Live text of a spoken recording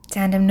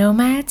Tandem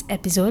Nomads,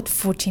 episode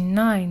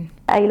 49.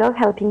 I love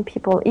helping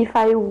people. If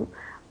I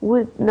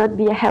would not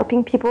be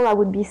helping people, I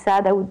would be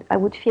sad. I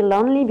would feel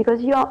lonely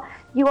because you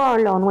are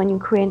alone when you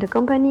create a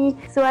company.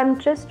 So I'm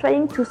just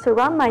trying to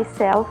surround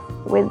myself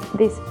with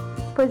this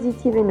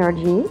positive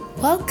energy.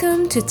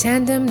 Welcome to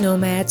Tandem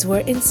Nomads,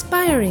 where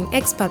inspiring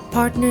expat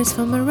partners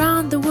from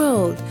around the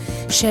world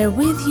share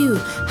with you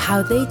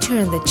how they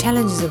turn the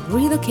challenges of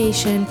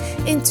relocation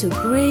into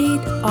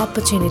great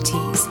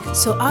opportunities.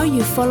 So are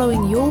you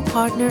following your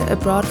partner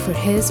abroad for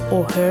his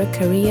or her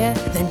career?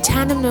 Then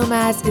Tandem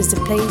Nomads is the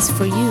place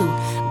for you.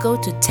 Go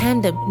to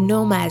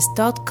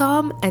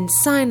tandemnomads.com and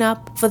sign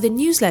up for the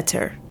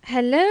newsletter.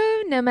 Hello,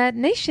 Nomad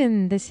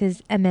Nation. This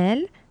is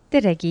Amel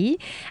Deraghi.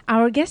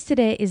 Our guest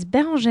today is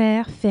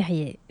Bérengère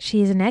Ferrier.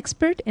 She is an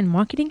expert in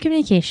marketing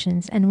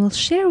communications and will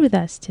share with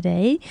us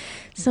today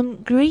some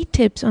great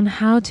tips on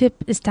how to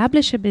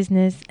establish a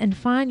business and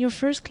find your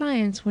first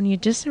clients when you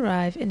just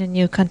arrive in a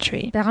new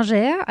country.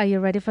 Bérengère, are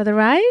you ready for the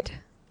ride?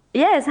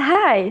 Yes,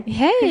 hi.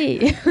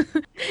 Hey!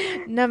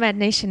 Nomad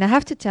Nation, I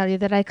have to tell you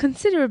that I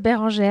consider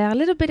Bérengère a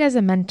little bit as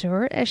a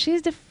mentor, as she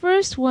is the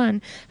first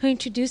one who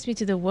introduced me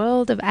to the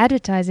world of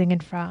advertising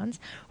in France,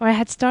 where I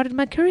had started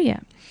my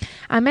career.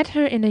 I met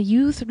her in a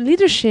youth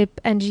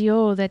leadership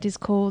NGO that is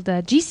called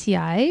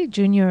GCI,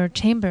 Junior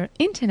Chamber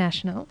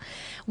International,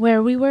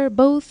 where we were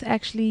both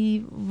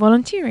actually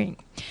volunteering.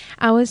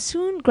 I was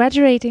soon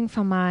graduating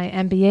from my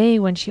MBA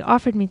when she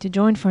offered me to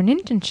join for an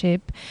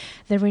internship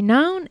the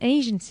renowned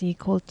agency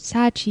called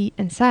Saatchi &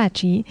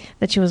 Saatchi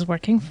that she was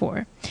working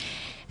for.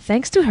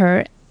 Thanks to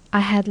her,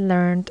 I had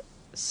learned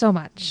so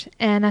much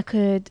and I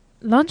could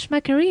launch my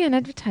career in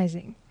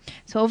advertising.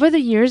 So over the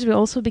years, we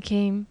also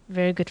became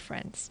very good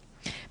friends.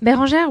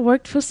 Bérengère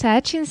worked for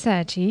Saatchi &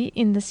 Saatchi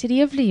in the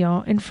city of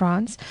Lyon in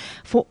France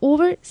for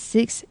over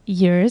 6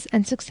 years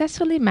and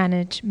successfully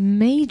managed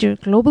major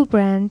global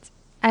brand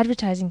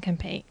advertising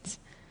campaigns.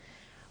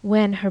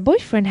 When her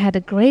boyfriend had a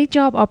great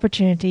job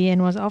opportunity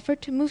and was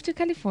offered to move to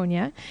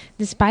California,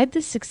 despite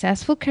the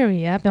successful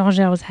career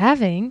Bérengère was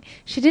having,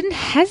 she didn't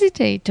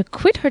hesitate to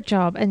quit her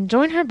job and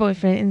join her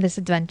boyfriend in this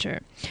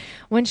adventure.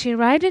 When she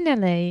arrived in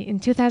LA in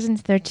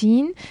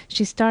 2013,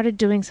 she started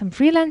doing some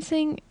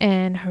freelancing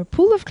and her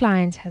pool of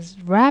clients has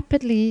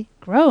rapidly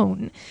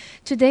grown.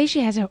 Today, she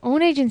has her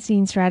own agency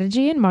in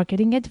strategy and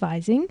marketing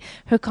advising.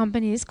 Her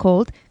company is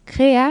called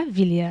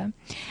Créavilia.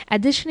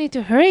 Additionally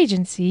to her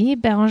agency,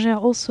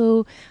 Bérengère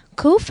also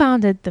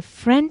co-founded the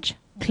French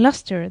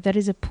Cluster, that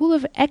is a pool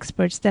of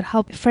experts that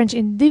help French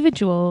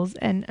individuals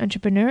and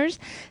entrepreneurs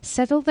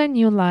settle their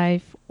new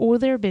life or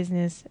their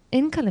business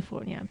in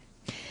California.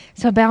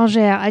 So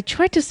Bérengère, I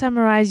tried to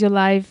summarize your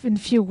life in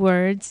few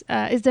words.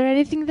 Is there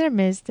anything that I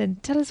missed?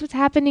 And tell us what's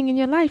happening in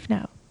your life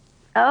now.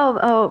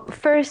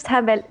 First,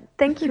 Abel,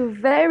 thank you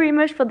very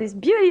much for this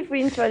beautiful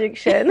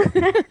introduction.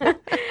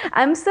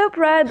 I'm so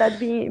proud that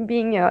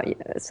being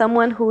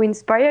someone who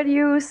inspired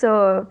you,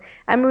 so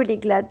I'm really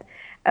glad.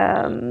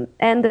 And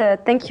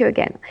thank you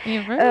again.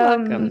 You're very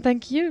welcome.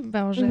 Thank you,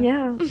 Bérengère.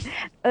 Yeah.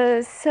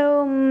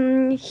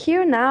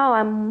 Here now,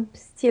 I'm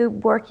still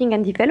working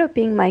and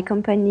developing my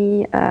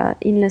company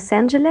in Los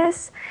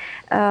Angeles.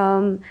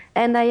 And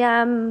I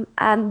am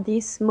at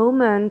this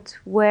moment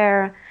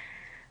where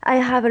I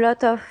have a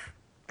lot of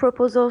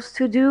proposals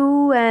to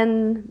do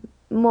and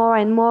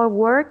more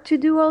work to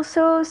do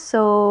also.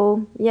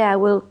 So yeah, I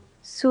will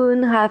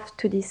soon have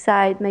to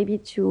decide maybe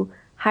to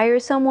hire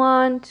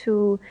someone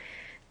to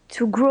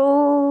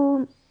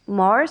grow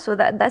more. So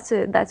that's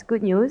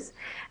good news.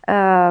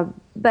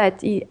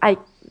 But I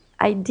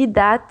did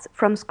that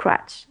from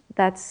scratch.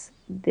 That's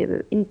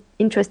the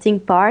interesting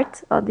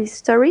part of this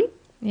story.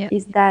 Yeah.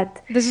 Is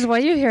that this is why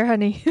you're here,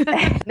 honey?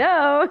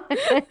 No.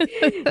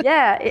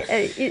 Yeah,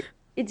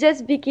 it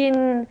just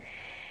began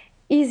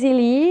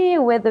easily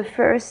with the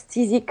first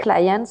easy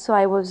client, so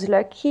I was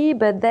lucky.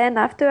 But then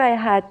after I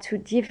had to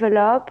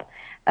develop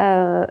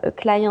a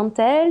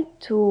clientele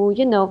to,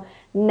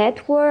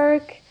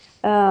 network,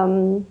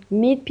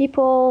 meet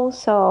people.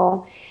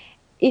 So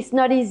it's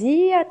not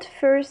easy at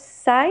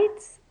first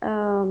sight.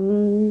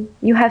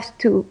 You have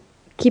to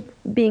keep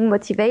being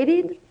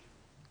motivated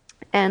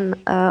and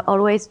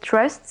always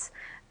trust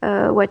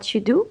what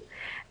you do.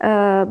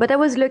 But I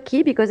was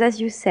lucky because, as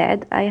you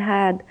said, I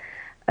had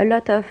a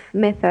lot of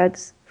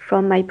methods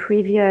from my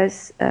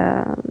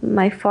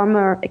my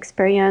former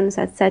experience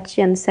at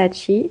Saatchi &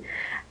 Saatchi.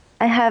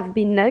 I have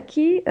been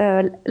lucky,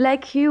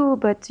 like you,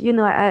 but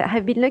I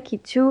have been lucky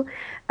too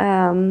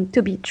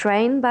to be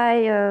trained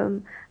by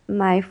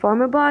my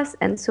former boss,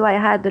 and so I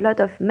had a lot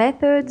of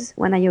methods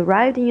when I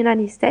arrived in the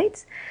United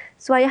States.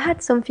 So I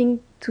had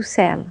something to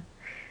sell,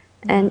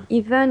 and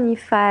even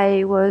if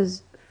I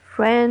was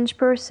French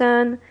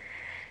person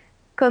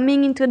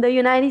coming into the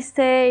United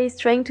States,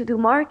 trying to do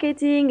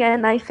marketing,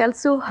 and I felt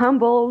so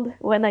humbled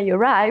when I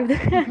arrived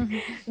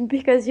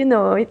because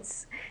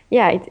it's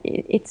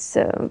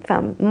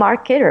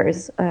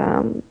marketers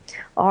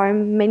are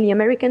mainly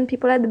American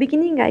people at the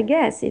beginning, I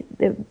guess.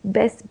 The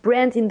best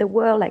brands in the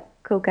world, like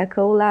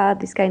Coca-Cola,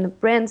 this kind of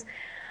brands,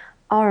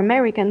 are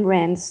American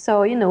brands.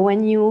 So,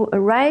 when you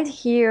arrive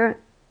here,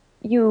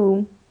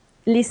 you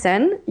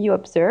listen, you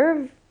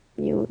observe,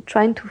 you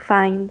trying to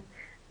find,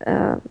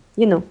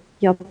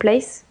 your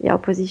place, your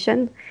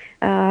position,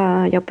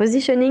 your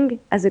positioning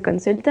as a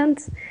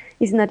consultant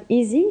is not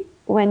easy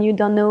when you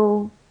don't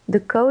know the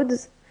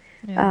codes,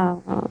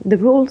 the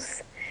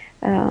rules.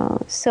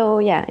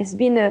 It's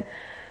been a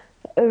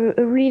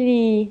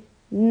really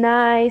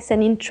nice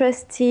and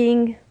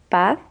interesting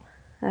path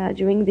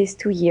during these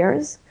 2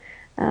 years.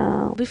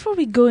 Before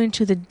we go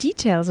into the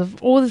details of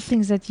all the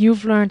things that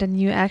you've learned and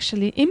you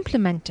actually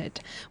implemented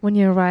when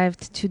you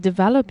arrived to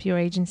develop your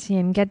agency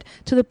and get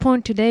to the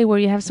point today where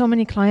you have so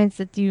many clients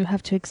that you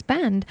have to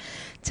expand,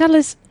 tell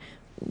us,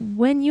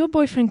 when your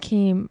boyfriend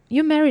came,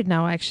 you're married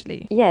now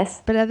actually.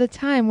 Yes. But at the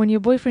time when your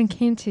boyfriend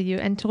came to you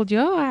and told you,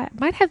 I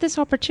might have this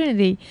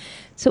opportunity.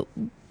 So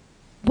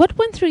what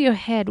went through your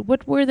head?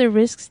 What were the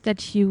risks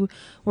that you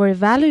were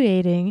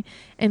evaluating,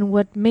 and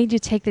what made you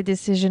take the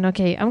decision,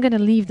 okay, I'm going to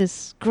leave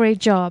this great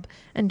job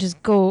and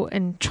just go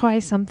and try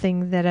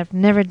something that I've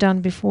never done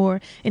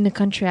before in a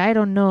country I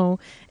don't know,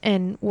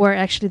 and where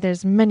actually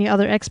there's many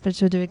other experts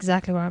who do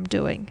exactly what I'm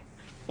doing?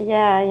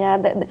 Yeah.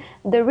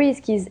 The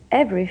risk is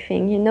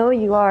everything.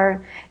 You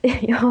are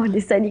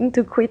deciding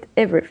to quit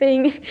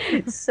everything,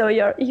 so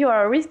you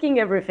are risking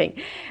everything.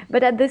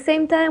 But at the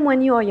same time,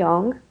 when you are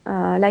young,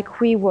 like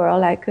we were,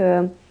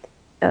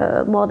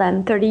 more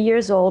than 30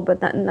 years old,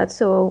 but not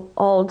so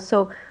old.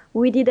 So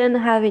we didn't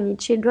have any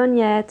children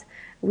yet.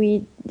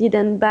 We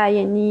didn't buy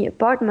any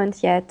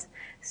apartment yet.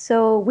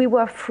 So we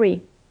were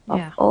free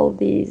of all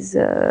these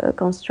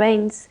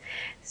constraints.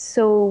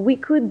 So we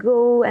could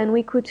go and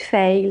we could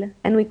fail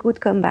and we could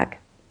come back.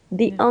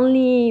 The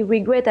only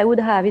regret I would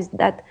have is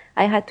that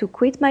I had to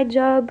quit my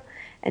job,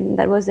 and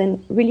that was a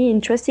really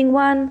interesting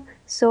one.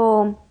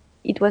 So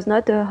it was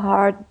not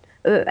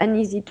an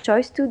easy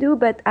choice to do.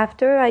 But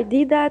after I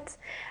did that,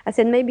 I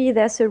said maybe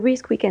there's a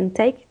risk we can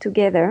take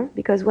together,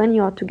 because when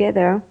you are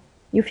together,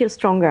 you feel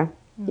stronger,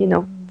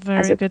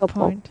 Very good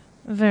point.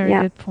 Very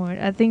good point.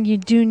 I think you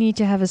do need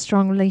to have a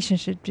strong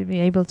relationship to be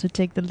able to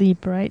take the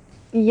leap, right?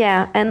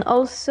 Yeah, and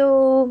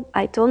also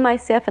I told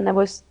myself, and I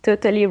was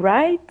totally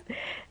right,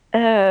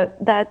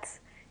 that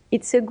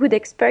it's a good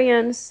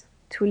experience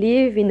to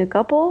live in a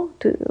couple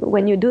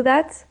when you do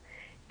that,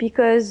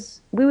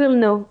 because we will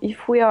know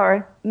if we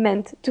are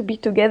meant to be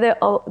together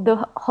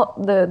the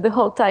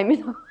whole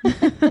time,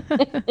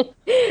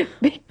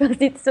 because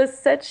it's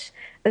such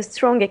a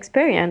strong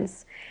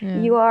experience. Yeah.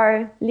 You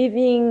are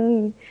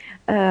living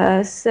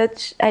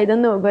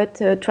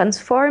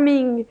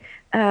transforming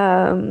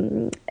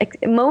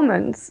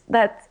moments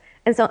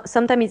and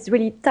sometimes it's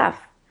really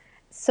tough.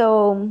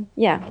 So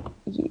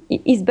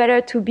it's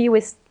better to be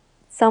with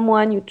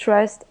someone you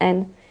trust,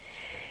 and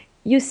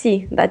you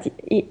see that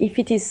if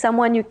it is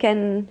someone you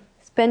can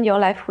spend your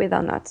life with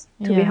or not,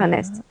 to be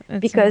honest,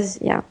 because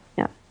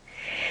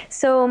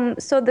so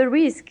the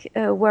risks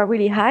were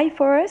really high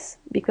for us,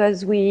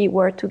 because we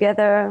were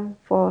together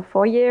for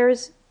 4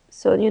 years,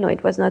 so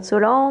it was not so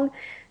long.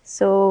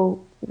 So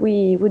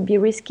we would be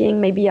risking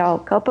maybe our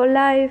couple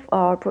life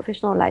or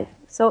professional life.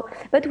 So,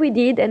 but we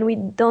did, and we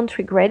don't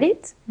regret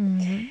it.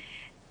 Mm-hmm.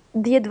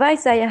 The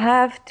advice I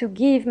have to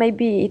give,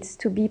 maybe it's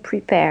to be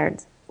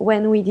prepared.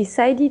 When we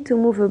decided to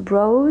move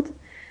abroad,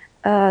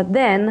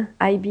 then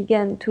I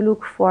began to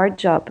look for a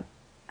job.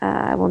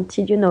 I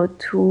wanted,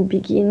 to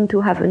begin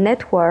to have a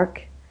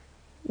network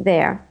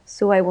there,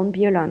 so I won't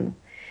be alone.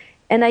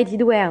 And I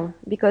did well,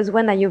 because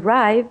when I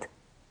arrived,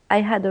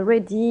 I had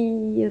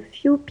already a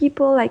few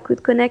people I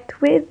could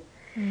connect with,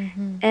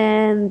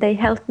 and they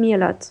helped me a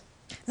lot.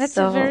 That's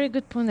a very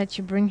good point that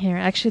you bring here.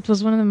 Actually, it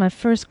was one of my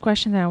first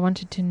questions that I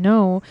wanted to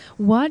know.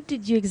 What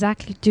did you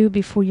exactly do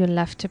before you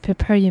left to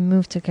prepare your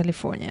move to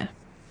California?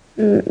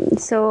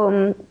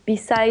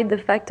 Beside the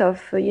fact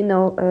of,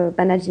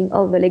 managing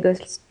all the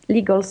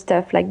legal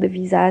stuff like the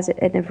visas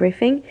and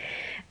everything,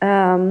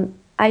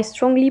 I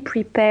strongly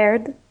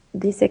prepared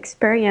this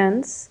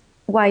experience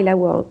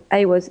while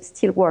I was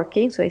still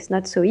working, so it's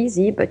not so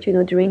easy, but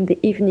during the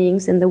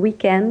evenings and the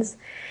weekends,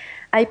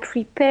 I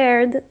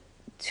prepared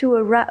to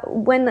arrive.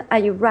 When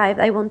I arrived,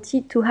 I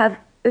wanted to have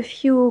a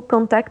few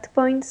contact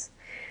points,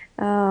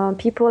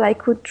 people I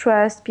could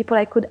trust, people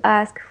I could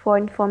ask for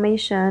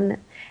information,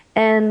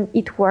 and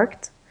it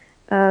worked.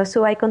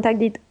 So I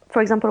contacted,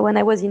 for example, when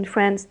I was in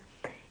France,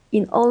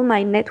 in all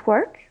my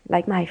network,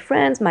 like my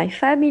friends, my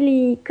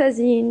family,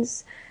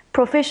 cousins,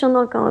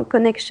 professional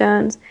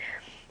connections,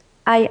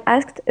 I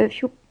asked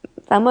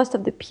most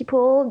of the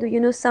people, do you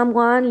know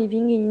someone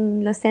living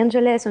in Los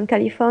Angeles or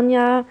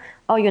California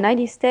or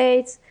United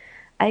States?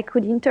 I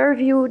could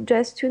interview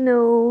just to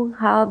know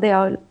how they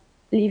are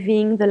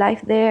living the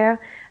life there,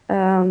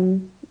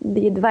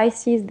 the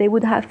advices they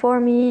would have for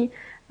me.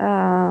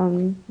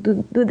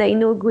 Do they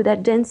know good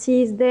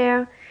agencies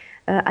there?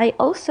 I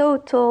also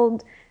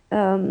told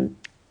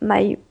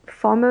my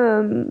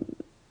former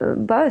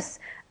boss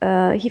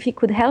if he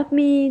could help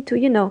me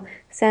to,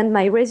 send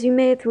my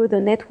resume through the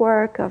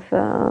network of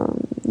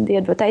the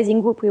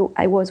advertising group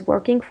I was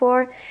working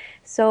for,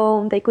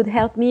 so they could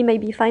help me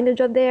maybe find a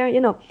job there.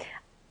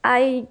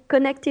 I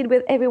connected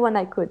with everyone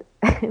I could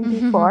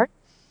before.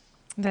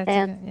 That's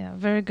a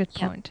very good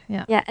point.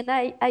 Yeah. Yeah, and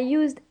I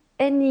used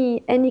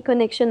any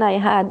connection I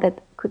had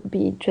that could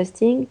be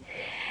interesting.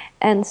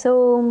 And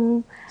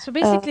so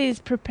basically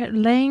it's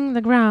laying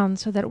the ground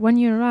so that when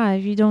you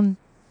arrive, you don't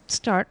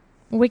start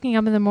waking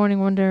up in the morning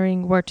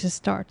wondering where to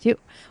start.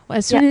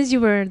 As soon as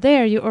you were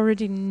there, you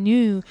already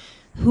knew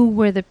who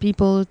were the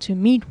people to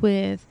meet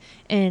with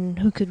and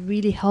who could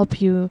really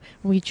help you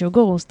reach your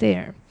goals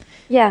there.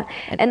 Yeah,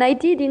 and I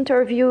did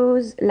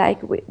interviews like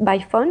by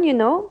phone,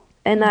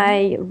 and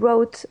I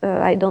wrote.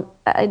 I don't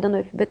know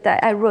if, but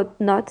I wrote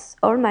notes,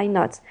 all my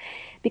notes,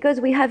 because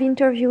we have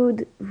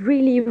interviewed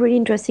really, really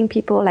interesting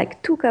people,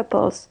 like 2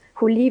 couples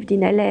who lived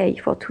in LA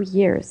for 2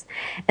 years,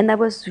 and that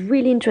was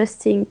really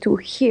interesting to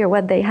hear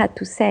what they had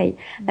to say.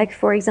 Like,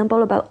 for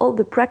example, about all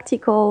the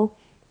practical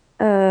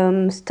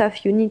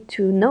stuff you need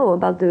to know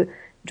about the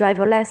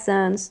driver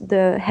lessons,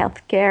 the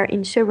healthcare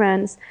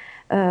insurance.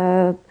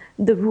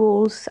 The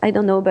rules, I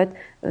don't know, but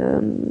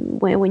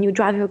when you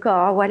drive your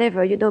car,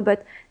 whatever,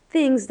 but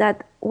things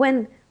that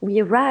when we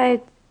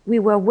arrived, we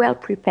were well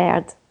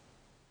prepared.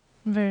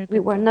 Very good. We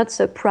were not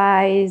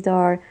surprised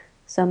or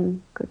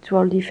some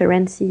cultural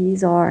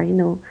differences or,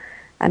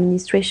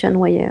 administration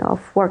way of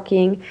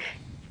working.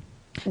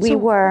 We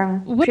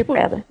were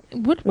prepared.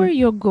 What were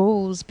your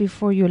goals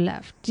before you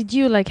left? Did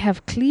you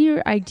have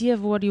clear idea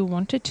of what you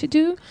wanted to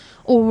do?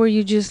 Or were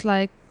you just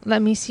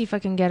let me see if I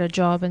can get a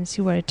job and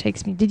see where it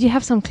takes me? Did you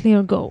have some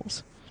clear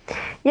goals?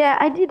 Yeah,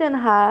 I didn't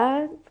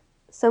have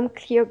some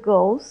clear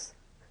goals.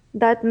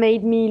 That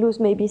made me lose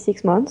maybe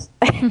 6 months.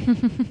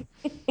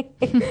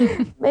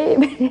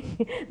 Maybe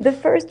the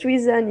first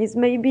reason is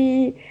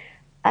maybe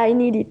I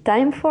needed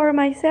time for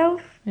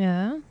myself.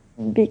 Yeah.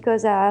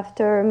 Because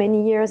after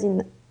many years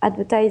in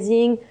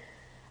advertising,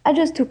 I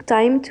just took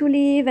time to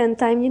live and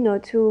time,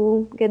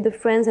 to get the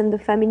friends and the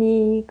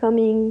family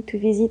coming to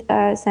visit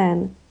us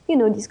and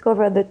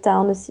discover the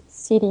town, the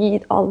city,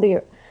 all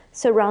the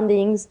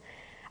surroundings.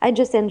 I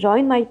just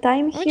enjoyed my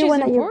time here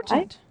when I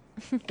arrived.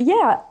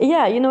 Yeah.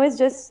 It's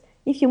just,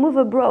 if you move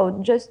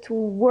abroad just to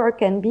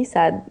work and be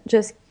sad,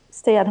 just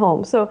stay at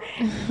home. So,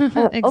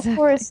 exactly. Of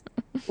course,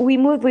 we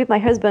moved with my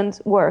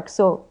husband's work.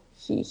 So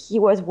he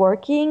was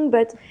working,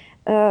 but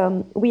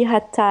we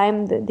had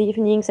time, the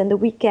evenings and the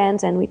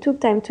weekends, and we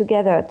took time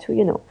together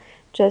to,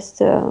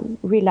 just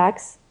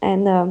relax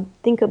and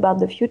think about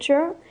the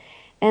future.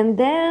 And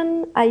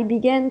then I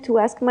began to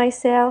ask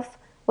myself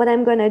what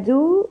I'm going to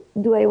do.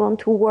 Do I want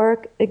to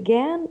work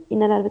again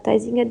in an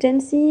advertising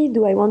agency?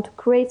 Do I want to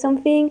create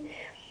something?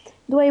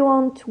 Do I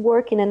want to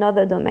work in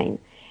another domain?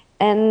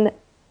 And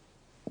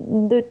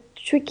the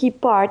tricky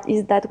part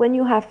is that when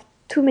you have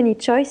too many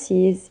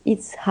choices,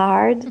 it's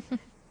hard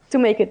to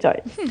make a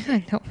choice.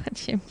 I know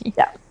what you mean.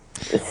 Yeah.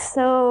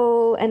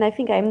 So, and I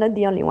think I'm not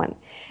the only one.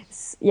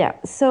 Yeah.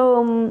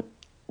 So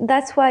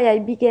that's why I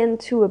began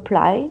to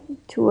apply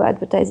to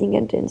advertising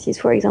agencies,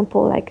 for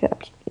example,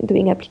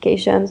 doing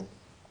applications.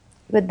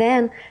 But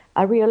then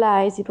I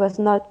realized it was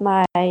not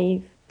my,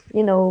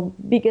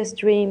 biggest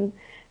dream,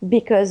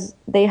 because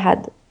they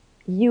had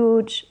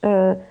huge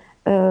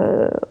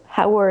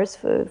hours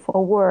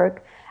for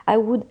work. I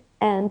would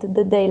end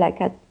the day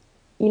at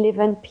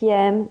 11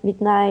 p.m.,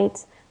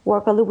 midnight,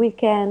 work on the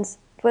weekends.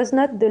 It was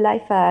not the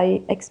life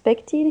I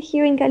expected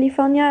here in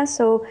California.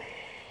 So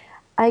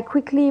I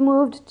quickly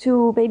moved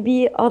to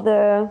maybe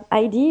other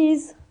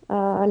ideas,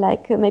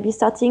 maybe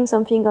starting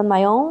something on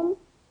my own.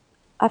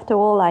 After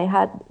all, I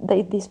had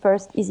this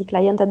first easy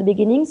client at the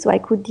beginning, so I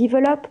could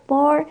develop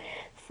more,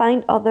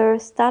 find other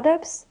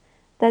startups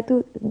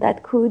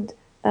that could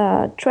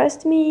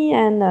trust me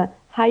and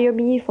hire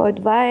me for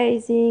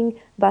advising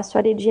about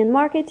strategy and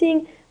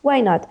marketing.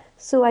 Why not?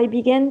 So I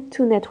began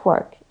to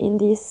network in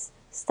this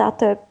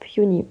startup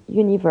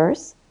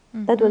universe.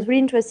 Mm-hmm. That was really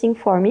interesting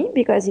for me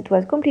because it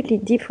was completely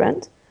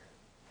different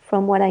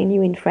from what I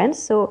knew in France.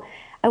 So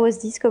I was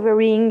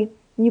discovering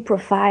new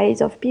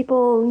profiles of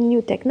people,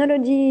 new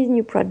technologies,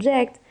 new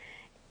projects.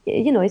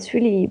 It's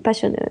really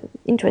passionate,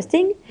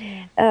 interesting.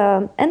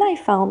 Yeah. And I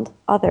found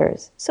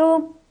others.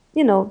 So,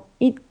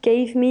 it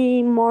gave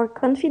me more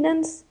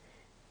confidence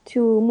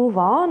to move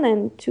on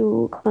and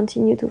to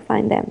continue to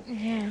find them.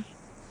 Yeah.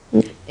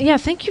 Yeah,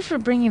 thank you for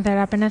bringing that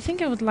up. And I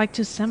think I would like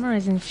to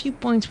summarize in a few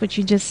points what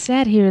you just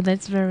said here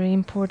that's very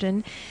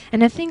important.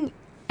 And I think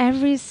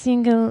every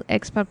single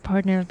expat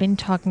partner I've been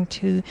talking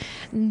to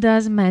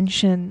does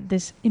mention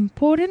this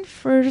important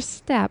first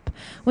step,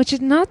 which is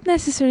not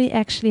necessarily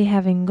actually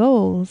having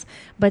goals,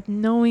 but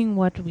knowing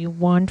what we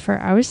want for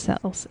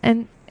ourselves.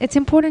 And it's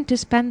important to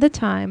spend the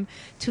time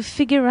to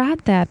figure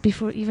out that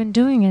before even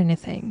doing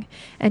anything.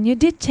 And you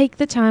did take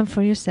the time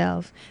for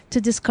yourself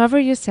to discover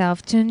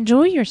yourself, to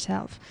enjoy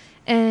yourself,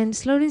 and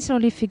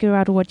slowly figure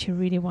out what you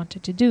really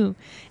wanted to do.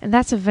 And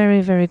that's a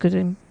very, very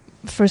good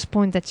first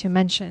point that you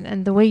mentioned.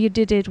 And the way you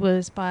did it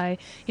was by,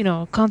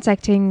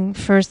 contacting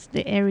first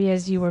the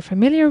areas you were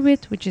familiar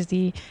with, which is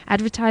the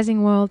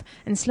advertising world,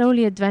 and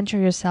slowly adventure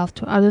yourself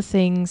to other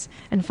things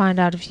and find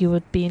out if you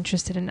would be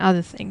interested in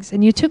other things.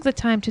 And you took the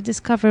time to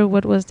discover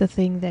what was the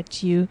thing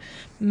that you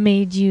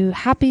made you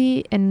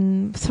happy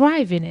and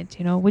thrive in it,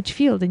 which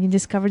field, and you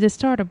discovered the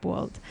startup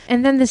world.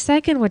 And then the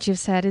second, what you've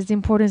said, is the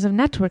importance of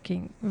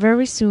networking.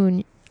 Very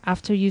soon,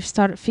 after you've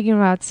started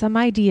figuring out some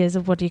ideas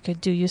of what you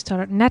could do, you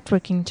started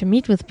networking to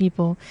meet with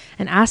people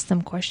and ask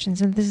them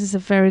questions. And this is a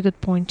very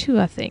good point too,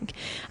 I think.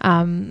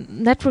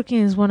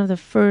 Networking is one of the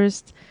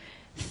first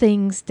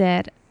things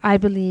that I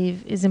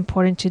believe is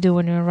important to do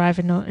when you arrive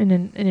in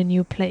a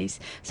new place.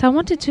 So I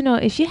wanted to know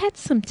if you had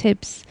some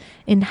tips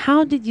in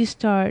how did you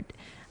start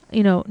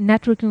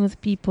networking with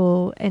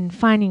people and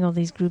finding all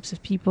these groups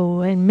of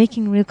people and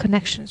making real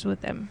connections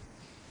with them.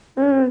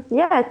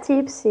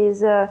 Tips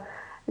is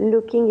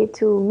looking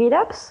into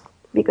meetups,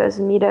 because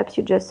meetups,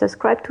 you just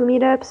subscribe to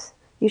meetups,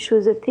 you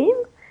choose a theme,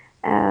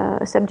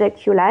 a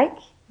subject you like,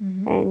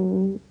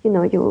 and you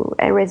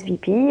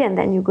RSVP, and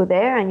then you go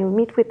there and you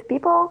meet with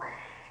people,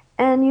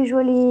 and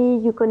usually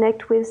you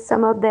connect with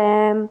some of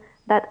them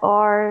that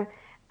are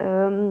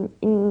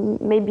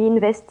maybe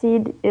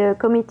invested,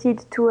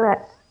 committed to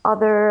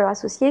other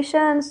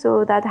associations.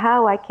 So that's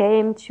how I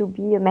came to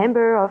be a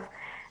member of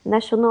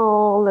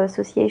National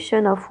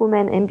Association of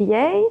Women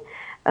MBA.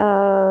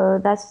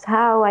 That's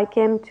how I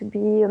came to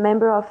be a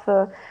member of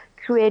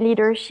Create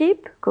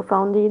Leadership,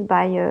 founded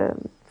by a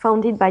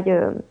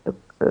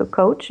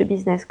coach, a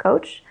business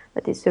coach,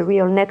 but it's a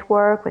real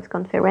network with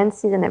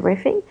conferences and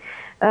everything.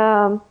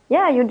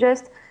 You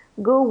just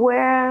go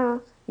where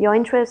your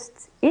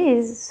interest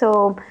is.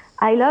 So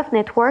I love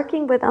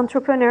networking with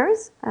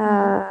entrepreneurs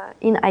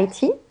in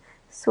IT.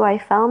 So I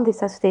found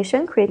this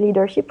association, Create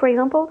Leadership, for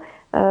example.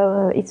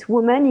 It's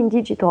Women in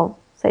Digital.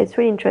 So it's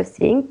really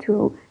interesting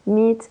to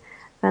meet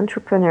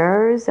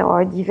entrepreneurs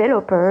or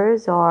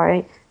developers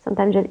or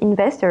sometimes just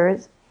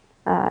investors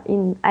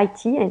in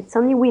IT, and it's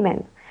only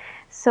women.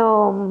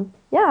 So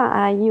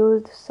I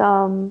used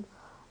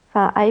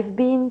I've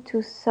been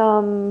to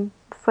some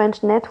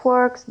French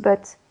networks,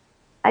 but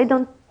I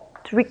don't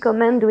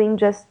recommend doing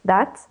just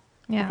that.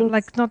 Yeah,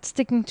 like not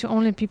sticking to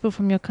only people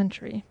from your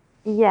country.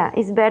 Yeah,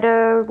 it's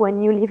better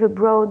when you live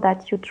abroad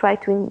that you try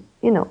to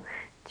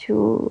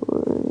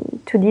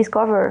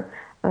discover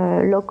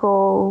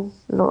local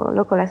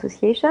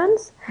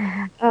associations.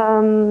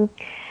 And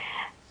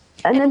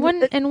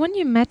when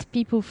you met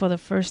people for the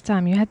first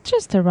time, you had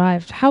just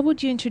arrived. How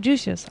would you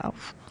introduce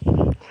yourself?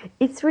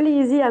 It's really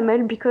easy,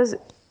 Amel, because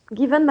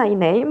given my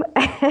name,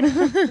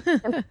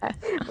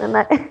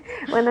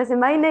 when I say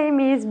my name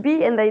is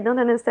B and I don't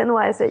understand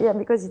why, I say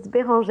because it's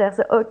Bérengère.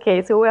 So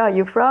okay, so where are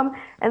you from?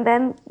 And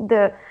then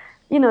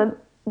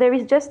there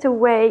is just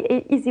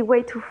an easy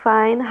way to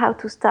find how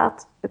to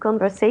start a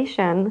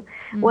conversation.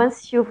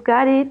 Once you've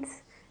got it,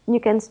 you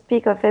can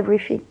speak of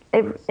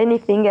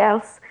anything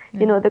else.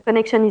 The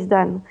connection is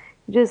done.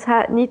 You just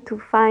need to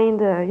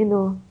find,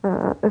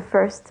 a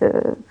first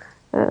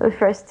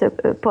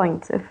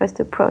point, a first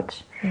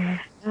approach. Yeah.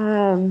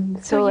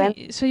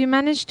 So you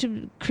managed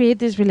to create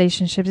these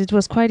relationships. It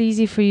was quite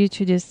easy for you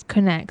to just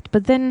connect.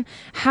 But then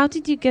how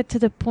did you get to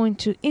the point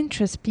to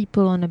interest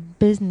people on a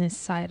business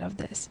side of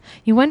this?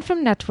 You went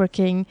from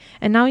networking,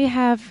 and now you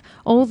have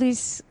all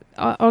these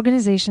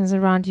organizations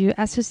around you,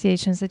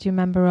 associations that you're a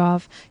member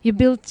of. You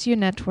built your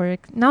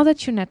network. Now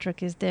that your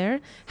network is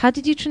there, how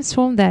did you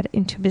transform that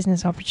into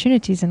business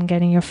opportunities and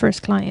getting your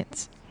first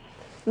clients?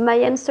 My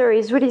answer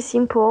is really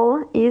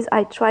simple, is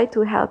I try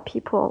to help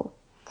people.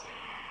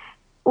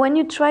 When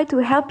you try to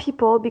help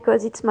people,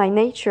 because it's my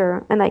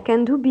nature, and I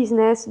can do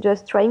business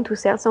just trying to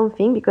sell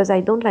something because I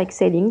don't like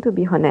selling, to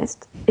be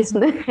honest.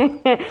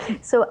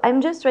 So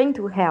I'm just trying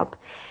to help.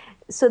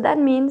 So that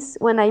means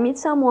when I meet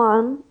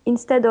someone,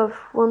 instead of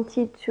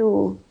wanting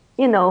to,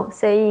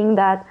 saying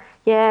that,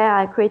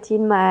 I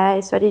created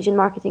my strategy and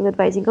marketing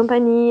advising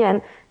company,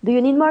 and do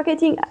you need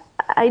marketing?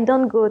 I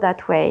don't go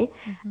that way.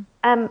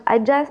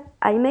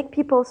 I make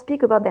people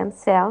speak about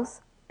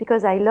themselves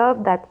because I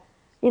love that,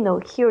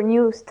 hear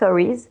new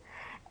stories,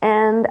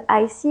 and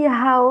I see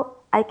how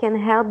I can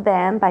help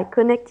them by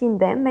connecting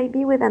them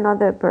maybe with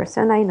another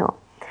person I know.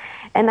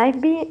 And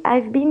I've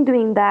been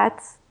doing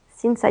that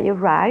since I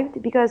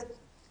arrived, because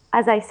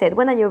as I said,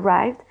 when I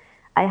arrived,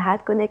 I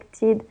had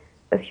connected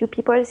a few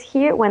people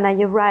here. When I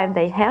arrived,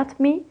 they helped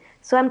me.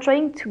 So I'm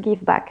trying to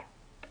give back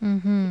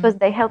because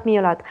they helped me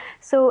a lot.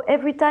 So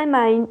every time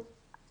I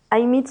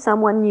meet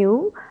someone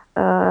new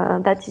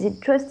that is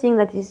interesting,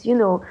 that is,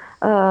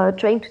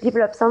 trying to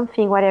develop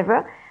something,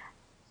 whatever,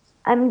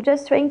 I'm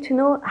just trying to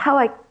know how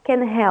I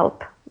can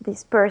help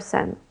this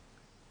person.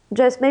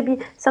 Just maybe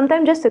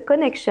sometimes just a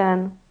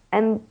connection,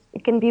 and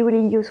it can be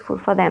really useful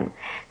for them.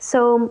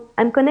 So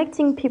I'm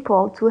connecting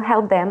people to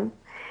help them.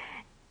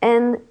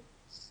 And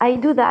I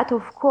do that,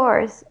 of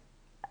course,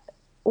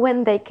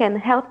 when they can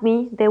help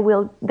me, they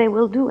will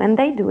do, and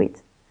they do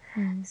it.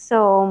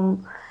 So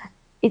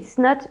it's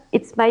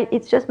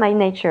just my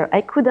nature.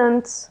 I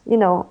couldn't,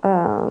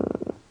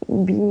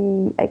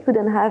 I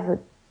couldn't have a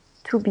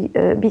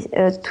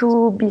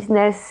two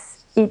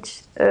business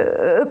each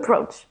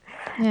approach.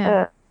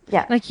 Yeah.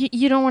 Yeah. Like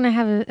you don't want to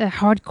have a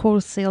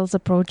hardcore sales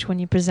approach when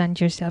you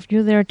present yourself.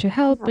 You're there to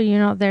help, but you're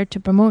not there to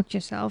promote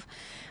yourself.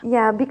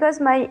 Yeah, because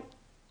my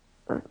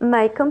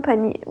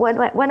company,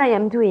 what I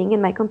am doing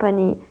in my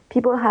company,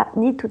 people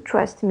need to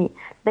trust me.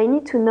 They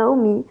need to know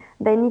me.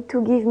 They need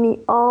to give me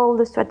all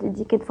the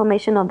strategic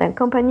information on their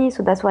company.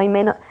 So that's why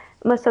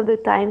most of the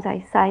times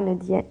I sign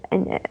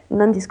a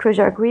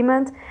non-disclosure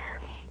agreement.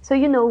 So,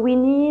 we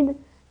need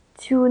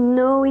to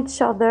know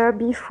each other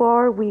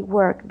before we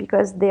work,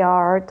 because they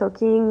are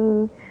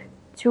talking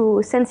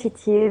to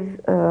sensitive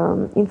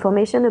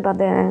information about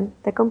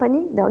the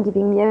company. They are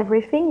giving me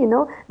everything,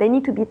 They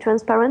need to be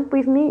transparent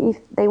with me if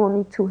they want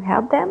me to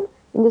help them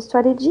in the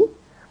strategy.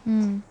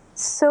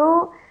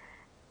 So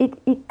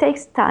it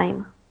takes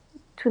time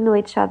to know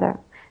each other.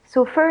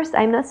 So first,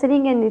 I'm not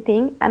selling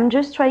anything. I'm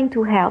just trying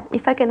to help.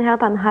 If I can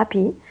help, I'm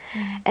happy.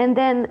 And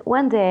then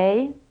one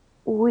day,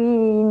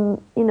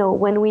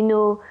 when we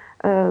know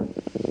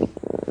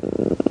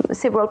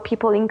several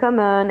people in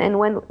common, and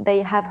when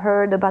they have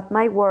heard about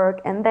my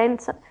work, and then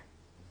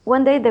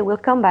one day they will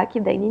come back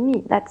if they need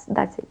me. That's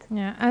it.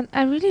 Yeah,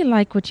 I really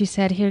like what you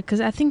said here,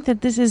 because I think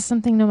that this is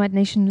something, Nomad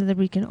Nation, that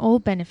we can all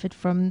benefit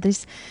from.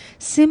 This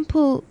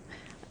simple,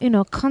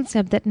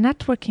 concept that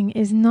networking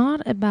is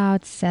not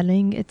about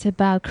selling, it's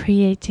about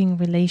creating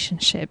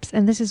relationships.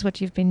 And this is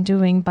what you've been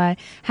doing by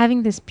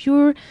having this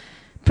pure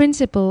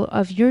principle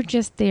of you're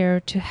just there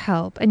to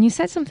help. And you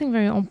said something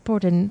very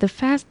important. The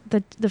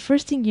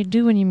first thing you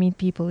do when you meet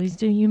people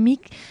is you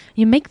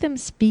make them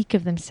speak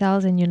of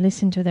themselves, and you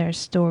listen to their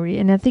story.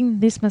 And I think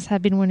this must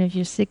have been one of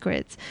your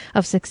secrets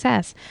of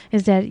success,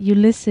 is that you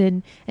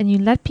listen and you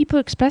let people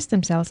express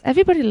themselves.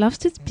 Everybody loves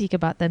to speak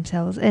about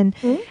themselves, and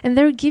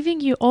they're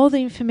giving you all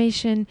the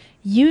information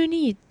you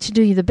need to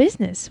do the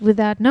business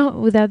without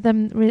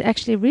them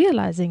actually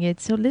realizing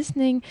it. So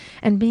listening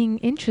and being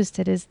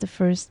interested is the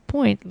first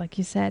point, like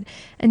you said.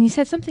 And you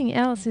said something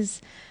else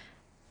is,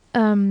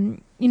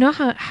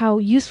 how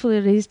useful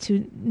it is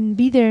to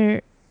be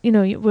there.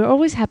 We're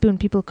always happy when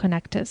people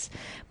connect us.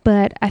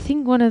 But I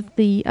think one of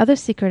the other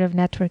secret of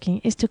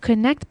networking is to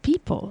connect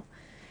people.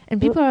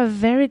 And people are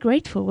very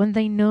grateful when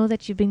they know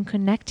that you've been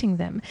connecting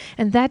them.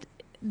 And that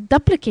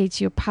duplicates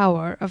your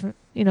power of,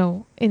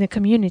 in a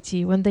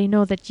community, when they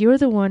know that you're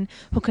the one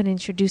who can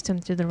introduce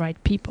them to the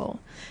right people.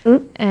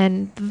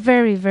 And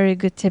very, very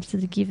good tips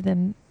that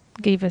you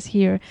gave us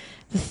here.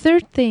 The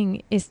third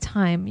thing is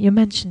time. You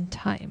mentioned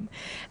time.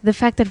 The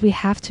fact that we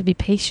have to be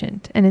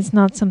patient, and it's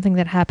not something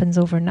that happens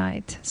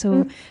overnight.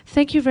 So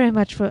thank you very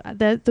much for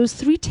that. Those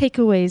three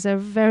takeaways are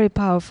very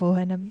powerful.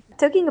 And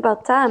talking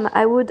about time,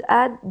 I would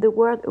add the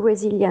word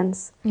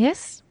resilience.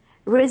 Yes.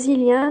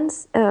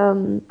 Resilience,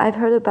 I've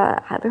heard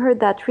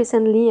that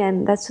recently,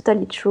 and that's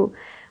totally true.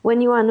 When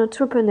you are an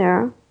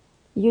entrepreneur,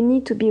 you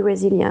need to be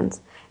resilient,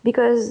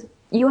 because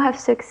you have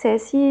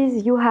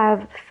successes, you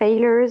have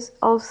failures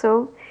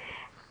also,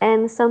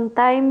 and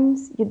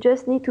sometimes you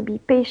just need to be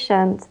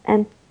patient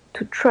and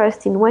to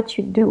trust in what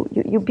you do.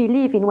 You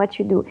believe in what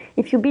you do.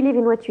 If you believe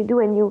in what you do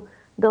and you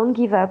don't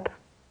give up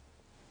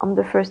on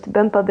the first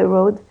bump of the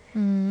road,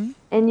 and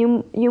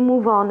you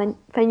move on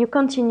and you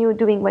continue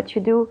doing what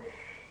you do,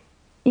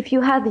 if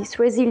you have this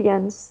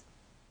resilience,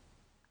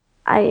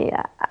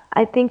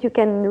 I think you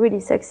can really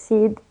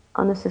succeed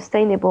on a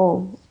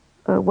sustainable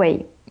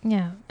way.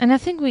 Yeah, and I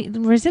think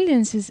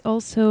resilience is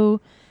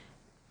also,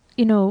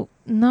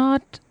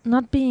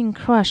 not being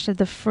crushed at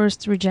the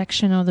first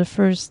rejection or the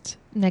first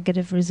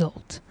negative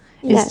result.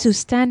 Yes. Is to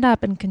stand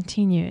up and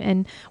continue.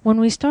 And when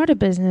we start a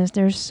business,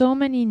 there's so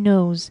many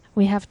no's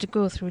we have to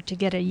go through to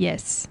get a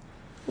yes.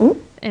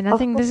 And I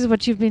think this is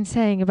what you've been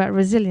saying about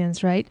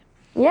resilience, right?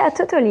 Yeah,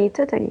 totally.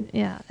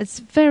 Yeah, it's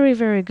very,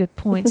 very good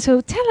point. So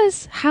tell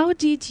us, how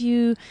did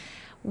you,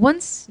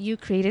 once you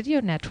created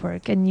your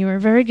network and you were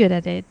very good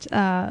at it,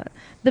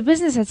 the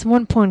business at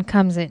one point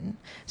comes in.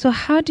 So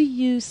how do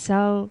you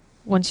sell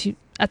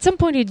at some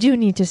point you do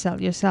need to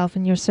sell yourself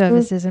and your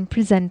services and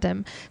present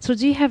them. So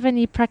do you have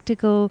any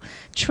practical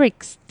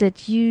tricks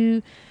that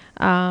you,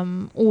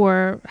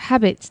 or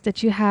habits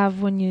that you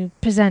have when you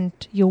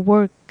present your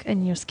work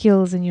and your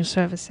skills and your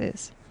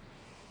services?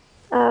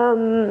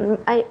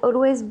 I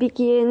always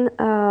begin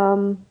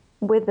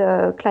with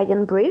a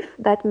client brief.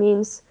 That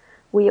means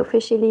we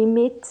officially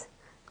meet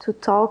to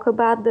talk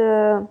about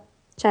the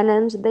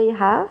challenge they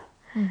have.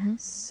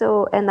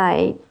 So, and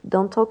I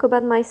don't talk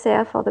about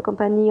myself or the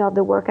company or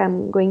the work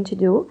I'm going to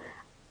do.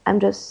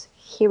 I'm just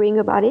hearing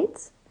about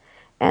it.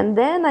 And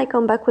then I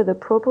come back with a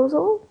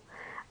proposal.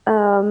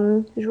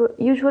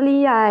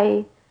 Usually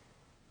I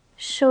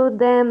show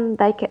them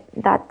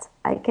that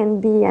I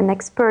can be an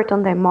expert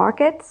on their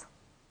market.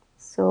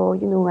 So,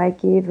 I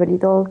give a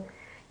little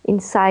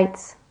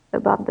insights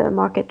about the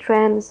market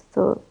trends.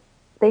 So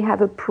they have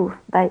a proof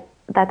that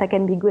I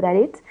can be good at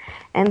it.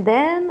 And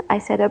then I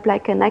set up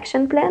like an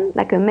action plan,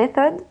 like a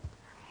method.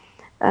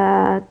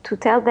 to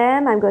tell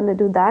them, I'm going to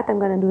do that,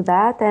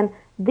 and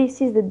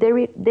this is the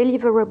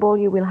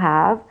deliverable you will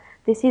have.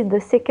 This is the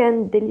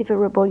second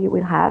deliverable you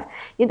will have.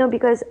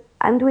 Because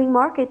I'm doing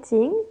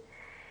marketing,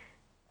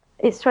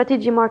 it's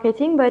strategy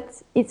marketing,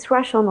 but it's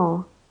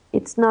rational.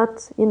 It's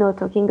not,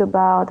 talking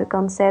about a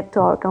concept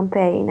or a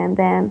campaign and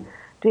then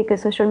doing a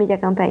social media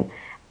campaign.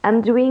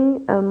 I'm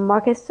doing a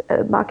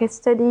market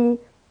study,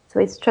 so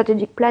it's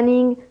strategic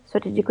planning,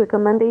 strategic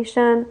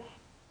recommendation,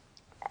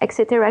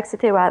 etc.,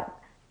 etc.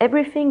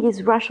 Everything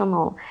is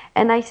rational.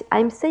 And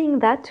I'm saying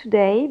that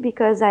today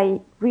because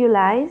I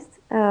realized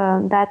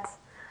that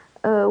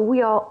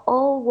we are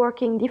all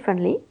working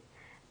differently.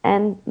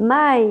 And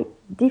my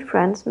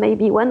difference,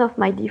 maybe one of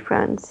my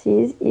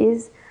differences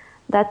is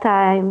that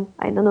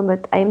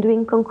I'm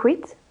doing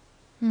concrete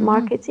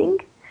marketing.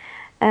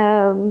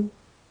 And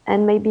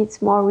maybe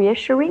it's more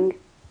reassuring.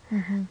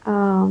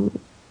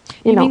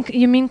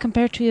 You mean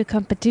compared to your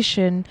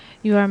competition,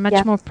 you are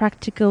much more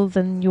practical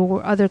than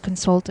your other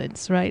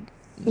consultants, right?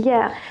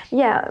 Yeah.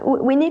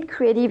 We need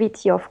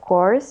creativity, of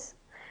course,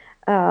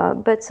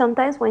 but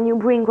sometimes when you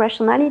bring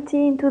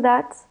rationality into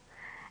that,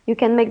 you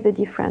can make the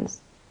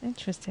difference.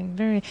 Interesting.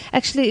 Very.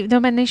 Actually,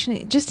 Nomad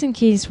Nation, just in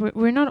case,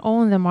 we're not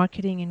all in the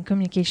marketing and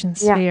communication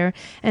sphere.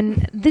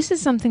 And this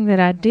is something that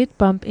I did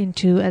bump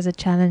into as a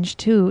challenge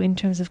too, in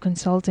terms of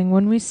consulting.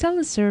 When we sell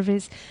a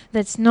service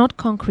that's not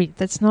concrete,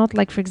 that's not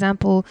like, for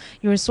example,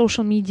 you're a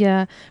social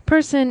media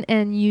person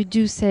and you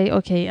do say,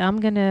 okay, I'm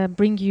going to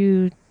bring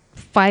you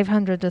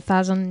 500,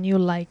 1,000 new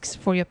likes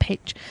for your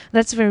page.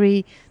 That's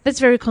very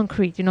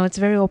concrete, it's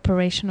very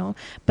operational.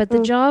 But the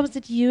jobs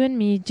that you and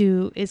me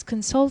do is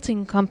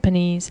consulting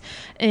companies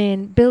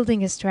and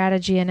building a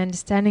strategy and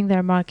understanding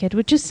their market,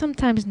 which is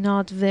sometimes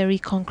not very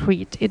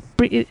concrete.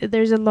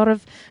 There's a lot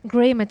of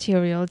gray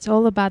material. It's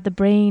all about the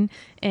brain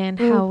and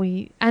how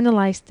we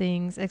analyze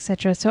things,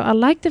 etc. So I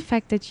like the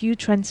fact that you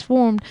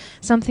transformed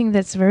something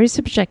that's very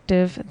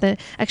subjective,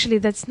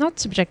 that's not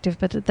subjective,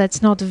 but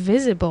that's not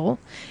visible,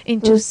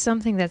 into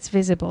something that's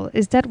visible.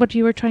 Is that what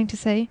you were trying to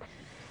say?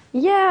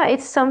 Yeah,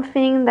 it's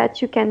something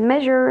that you can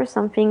measure,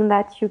 something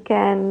that you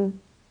can,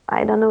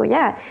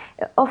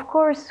 Of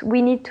course,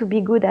 we need to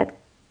be good at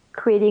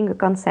creating a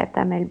concept,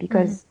 Amel,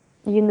 because,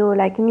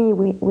 like me,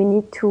 we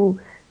need to,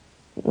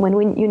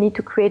 you need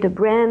to create a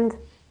brand,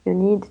 you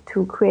need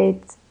to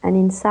create an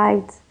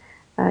insight,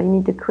 you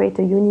need to create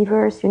a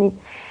universe,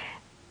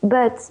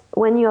 but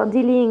when you're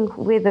dealing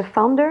with the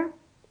founder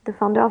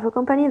of a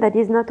company that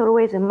is not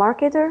always a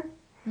marketer,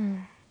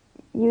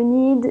 you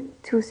need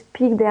to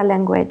speak their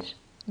language.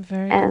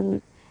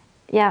 And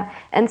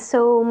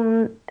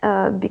so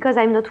because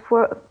I'm not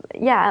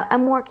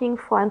I'm working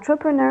for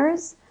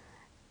entrepreneurs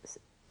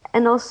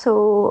and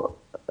also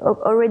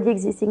already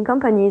existing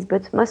companies,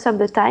 but most of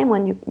the time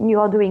when you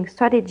are doing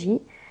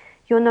strategy,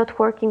 you're not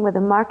working with a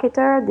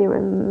marketer, the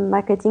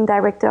marketing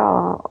director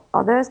or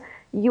others.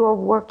 You are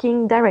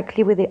working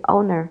directly with the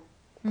owner.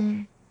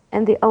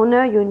 And the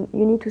owner, you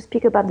need to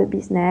speak about the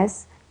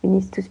business, you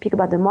need to speak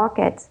about the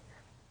market.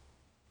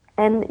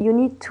 And you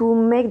need to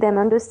make them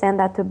understand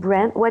that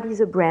what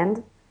is a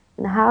brand,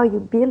 and how you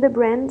build a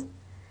brand,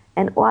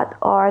 and what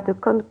are the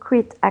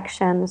concrete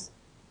actions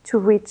to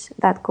reach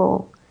that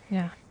goal.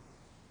 Yeah.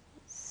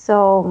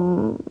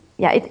 So,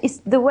 it's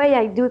the way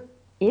I do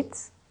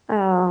it.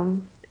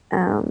 That's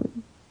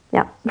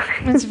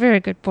a very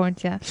good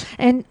point, yeah.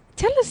 And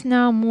tell us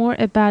now more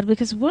about,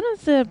 because one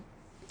of the,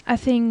 I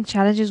think,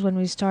 challenges when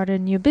we start a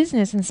new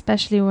business, and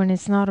especially when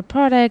it's not a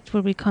product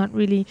where we can't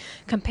really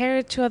compare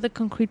it to other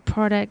concrete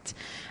products,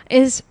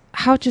 is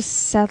how to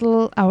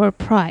settle our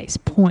price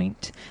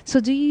point.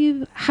 So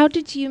how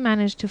did you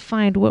manage to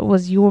find what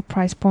was your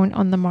price point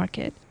on the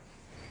market?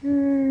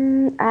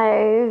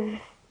 I've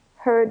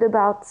heard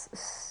about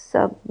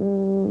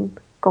some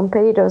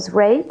competitors'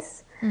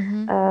 rates.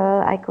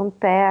 I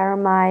compare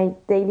my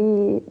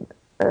daily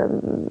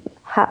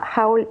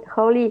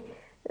hourly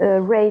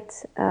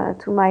rate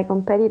to my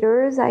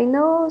competitors I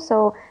know,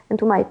 and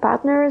to my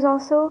partners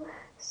also.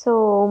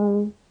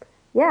 So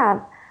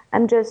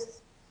I'm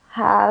just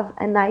have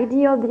an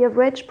idea of the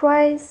average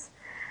price,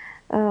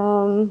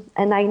 and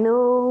I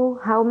know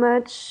how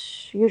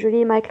much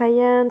usually my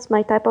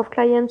type of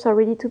clients are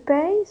ready to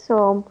pay.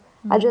 So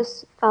I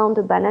just found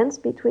a balance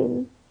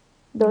between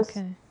those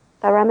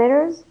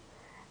parameters.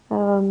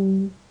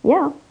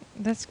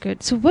 That's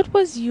good. So what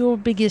was your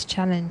biggest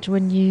challenge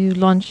when you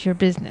launched your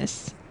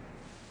business?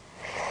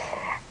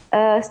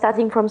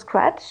 Starting from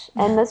scratch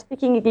and not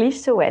speaking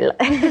English so well.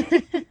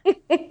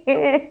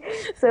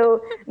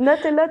 So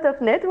not a lot of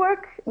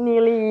network,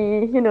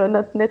 nearly,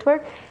 not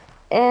network.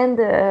 And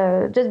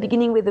just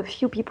beginning with a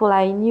few people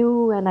I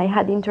knew and I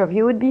had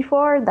interviewed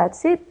before,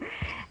 that's it.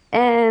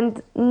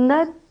 And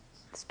not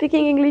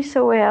speaking English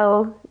so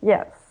well,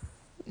 yes.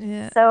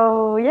 Yeah.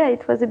 So,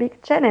 it was a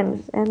big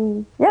challenge.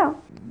 And,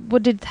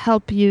 What did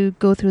help you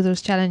go through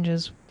those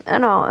challenges?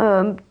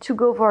 To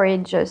go for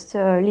it, just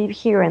live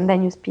here and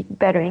then you speak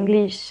better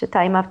English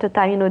time after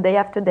time, day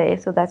after day.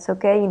 So that's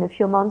okay. In a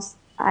few months,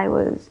 I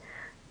was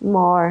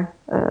more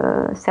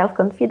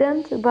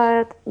self-confident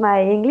about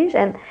my English,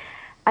 and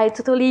I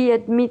totally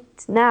admit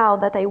now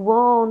that I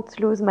won't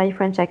lose my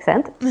French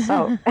accent.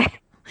 So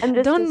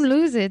Don't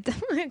lose it.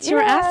 It's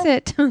your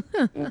asset.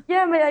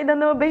 Yeah, but I don't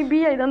know,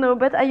 baby, I don't know,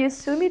 but I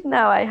assume it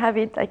now. I have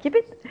it, I keep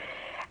it.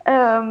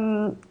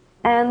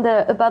 And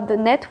about the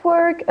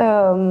network,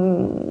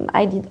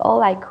 I did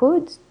all I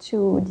could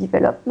to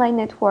develop my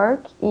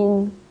network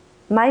in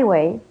my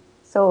way.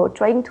 So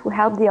trying to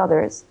help the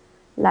others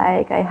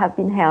like I have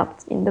been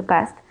helped in the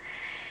past.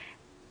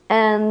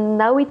 And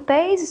now it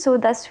pays, so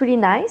that's really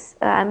nice.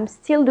 I'm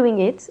still doing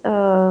it,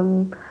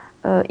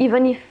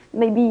 even if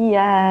maybe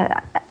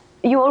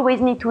you always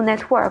need to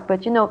network.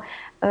 But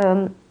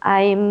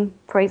I'm,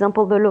 for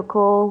example, the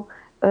local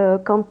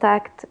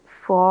contact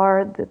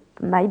for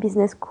my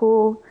business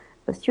school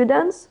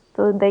students,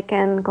 so they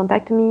can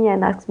contact me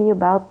and ask me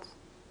about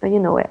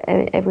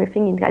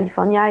everything in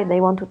California.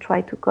 They want to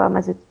try to come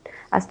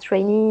as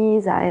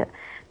trainees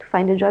to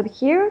find a job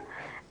here.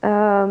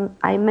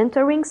 I'm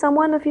mentoring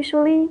someone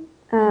officially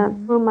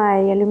through my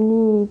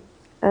alumni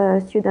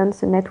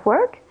students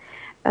network,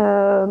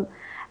 and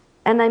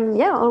I'm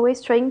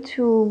always trying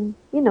to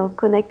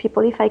connect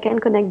people if I can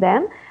connect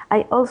them.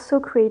 I also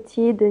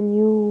created a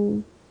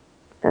new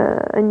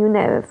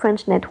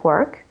French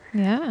network.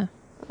 Yeah.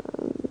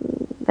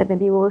 That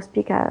maybe we'll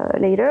speak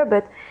later.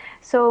 But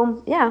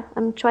so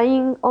I'm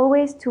trying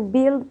always to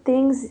build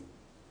things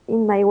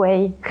in my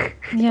way.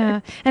 Yeah,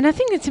 and I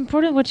think it's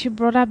important what you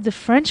brought up, the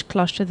French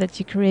cluster that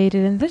you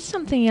created. And there's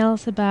something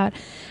else about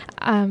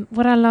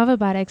what I love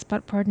about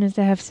expat partners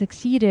that have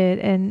succeeded,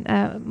 and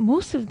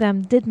most of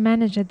them did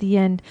manage at the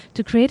end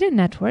to create a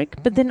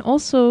network, but then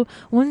also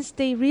once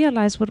they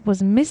realized what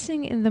was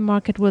missing in the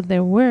market, what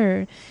there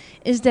were,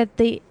 is that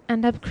they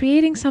end up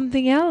creating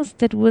something else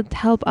that would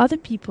help other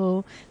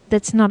people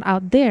that's not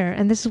out there.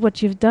 And this is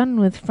what you've done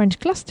with French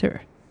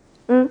Cluster.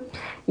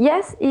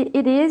 Yes,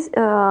 it is.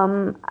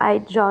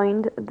 I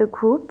joined the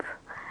group.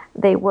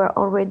 They were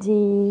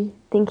already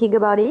thinking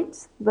about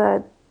it,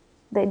 but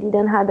they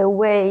didn't have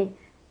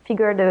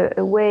figured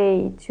a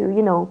way to,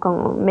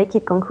 make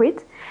it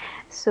concrete.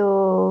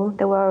 So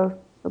there were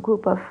a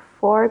group of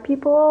 4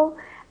 people,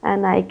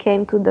 and I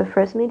came to the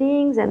first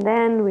meetings, and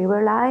then we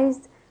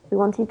realized we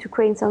wanted to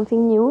create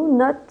something new,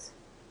 not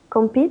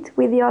compete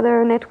with the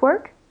other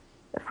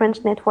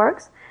French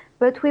networks,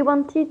 but we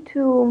wanted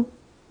to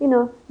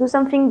do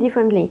something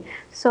differently.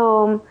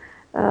 So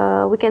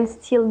we can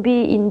still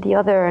be in the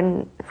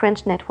other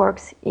French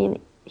networks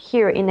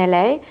here in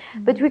LA,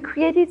 but we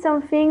created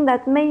something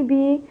that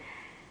maybe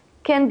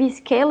can be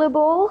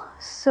scalable.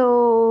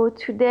 So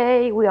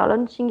today we are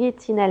launching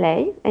it in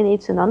LA, and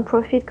it's a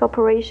non-profit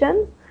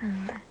corporation.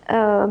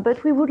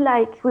 But we would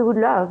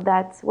love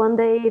that one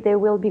day there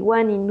will be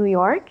one in New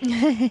York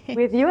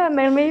with you,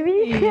 Amel,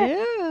 maybe.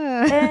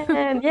 Yeah.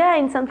 And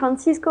in San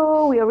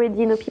Francisco, we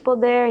already know people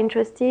there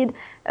interested.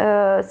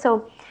 The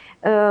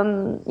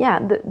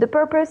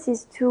purpose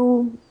is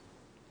to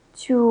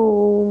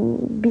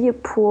be a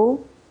pool.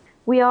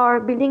 We are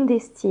building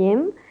this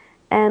team,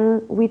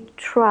 and we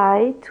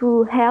try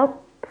to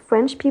help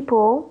French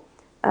people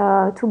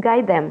to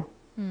guide them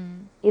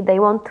if they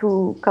want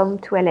to come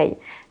to LA.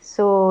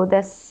 So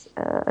there's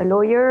a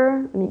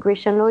lawyer,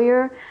 immigration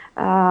lawyer,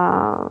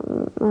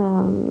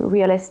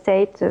 real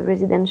estate,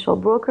 residential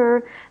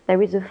broker.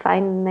 There is a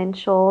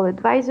financial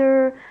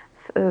advisor,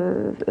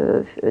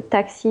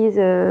 taxis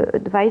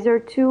advisor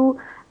too,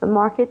 a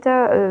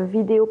marketer, a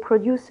video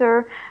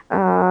producer,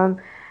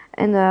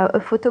 and a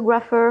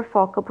photographer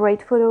for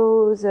corporate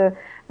photos. A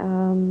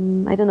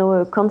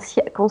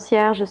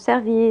concierge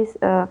service,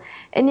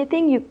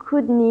 anything you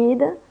could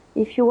need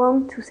if you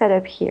want to set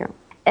up here.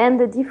 And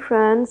the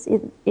difference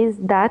is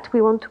that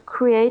we want to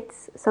create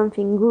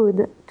something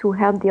good to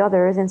help the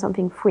others and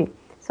something free.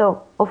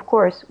 So, of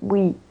course,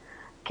 we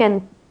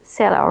can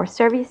sell our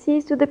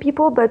services to the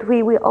people, but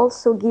we will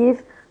also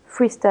give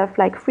free stuff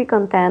like free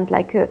content,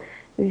 like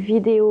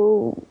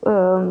video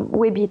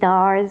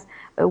webinars,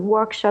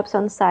 workshops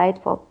on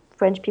site for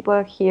French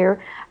people here,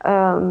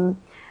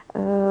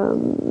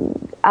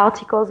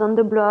 articles on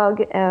the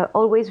blog,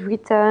 always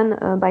written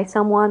by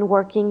someone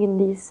working in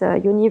this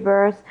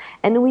universe,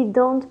 and we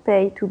don't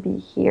pay to be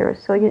here.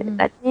 So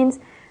that means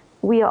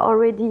we are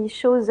already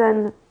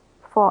chosen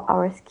for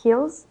our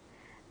skills.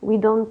 We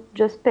don't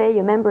just pay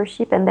a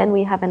membership and then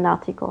we have an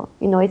article.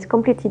 It's a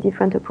completely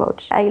different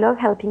approach. I love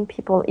helping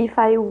people. If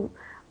I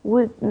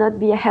would not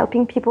be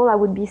helping people, I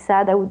would be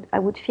sad. I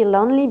would feel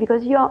lonely,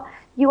 because you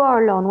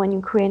are alone when you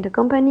create a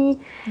company.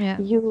 Yeah.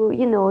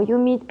 You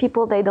meet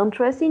people they don't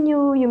trust in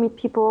you. You meet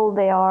people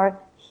they are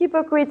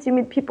hypocrites. You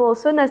meet people,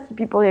 so nasty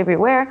people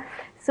everywhere.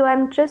 So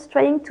I'm just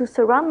trying to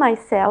surround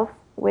myself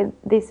with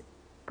this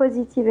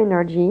positive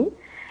energy.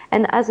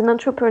 And as an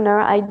entrepreneur,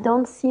 I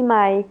don't see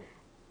my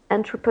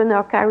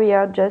entrepreneur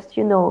career just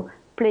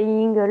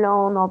playing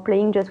alone or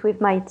playing just with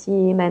my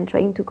team and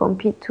trying to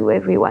compete to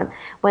everyone.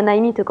 When I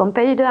meet a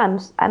competitor,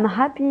 I'm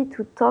happy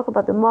to talk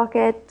about the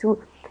market,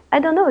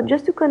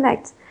 just to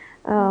connect.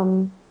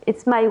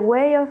 It's my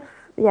way of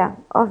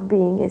of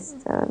being is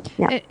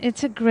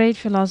It's a great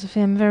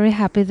philosophy. I'm very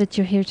happy that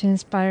you're here to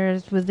inspire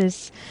us with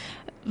this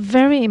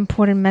very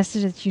important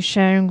message that you're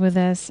sharing with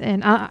us.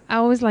 And I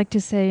always like to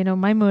say, you know,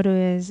 my motto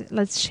is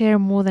let's share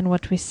more than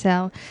what we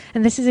sell.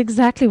 And this is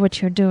exactly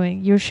what you're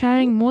doing. You're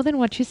sharing more than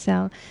what you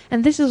sell.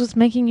 And this is what's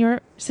making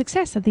your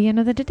success at the end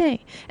of the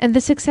day. And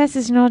the success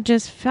is not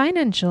just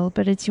financial,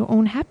 but it's your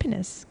own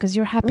happiness because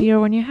you're happier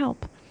when you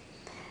help.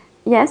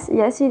 Yes,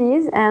 it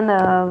is. And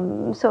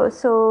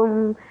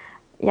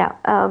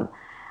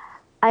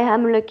I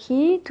am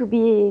lucky to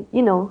be,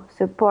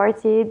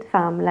 supported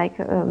from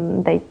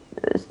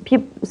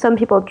some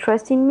people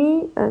trust in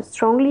me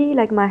strongly,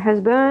 like my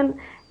husband,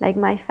 like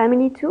my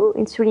family too.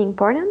 It's really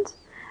important,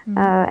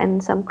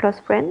 and some close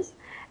friends,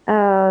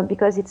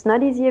 because it's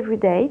not easy every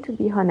day, to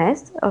be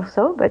honest.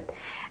 Also, but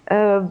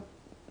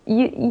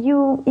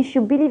if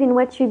you believe in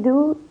what you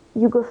do,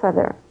 you go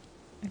further.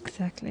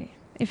 Exactly.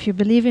 If you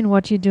believe in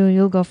what you do,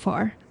 you'll go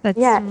far. That's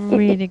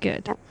really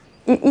good.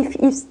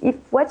 If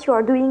what you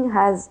are doing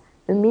has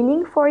a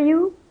meaning for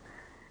you,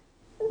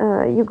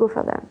 you go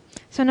further.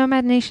 So,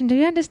 Nomad Nation, do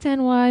you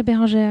understand why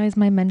Bérengère is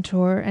my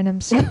mentor and I'm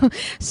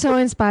so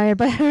inspired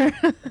by her?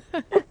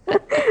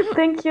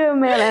 Thank you,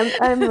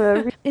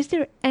 Mel. Is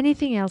there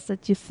anything else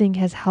that you think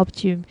has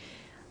helped you,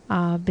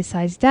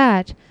 besides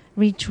that,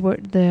 reach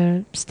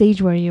the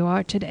stage where you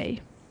are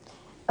today?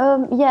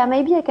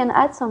 Maybe I can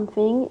add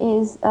something.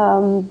 Is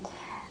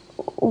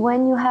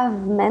when you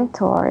have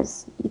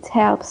mentors, it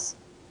helps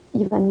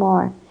even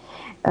more.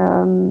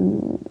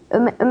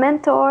 A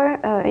mentor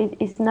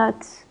is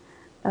not.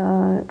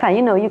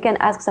 You can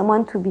ask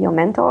someone to be your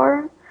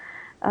mentor.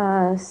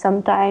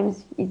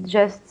 Sometimes it's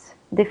just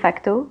de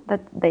facto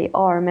that they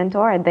are a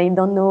mentor and they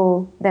don't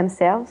know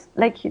themselves.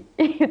 Like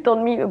you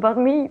told me about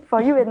me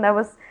for you, and I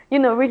was,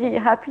 really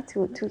happy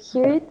to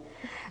hear it.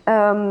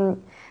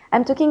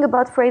 I'm talking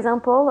about, for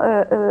example,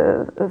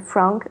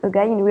 Frank, a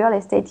guy in real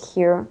estate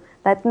here,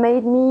 that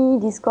made me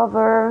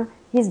discover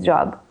his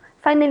job.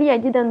 Finally, I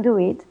didn't do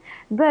it,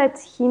 but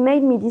he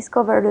made me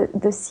discover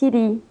the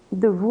city,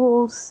 the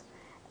rules,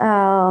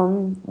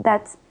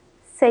 that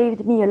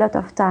saved me a lot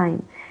of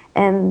time.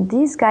 And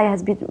this guy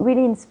has been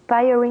really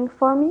inspiring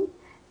for me.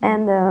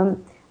 And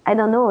I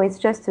don't know, it's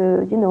just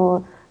a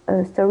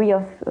story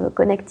of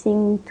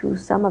connecting to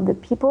some of the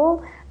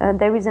people.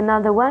 There is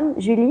another one,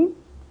 Julie.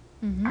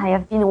 Mm-hmm. I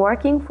have been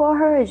working for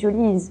her.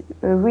 Julie is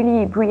a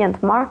really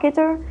brilliant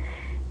marketer.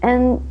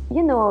 And,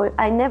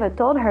 I never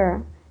told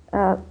her,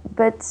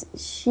 but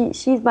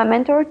she's my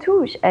mentor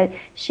too.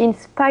 She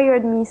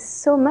inspired me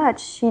so much.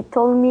 She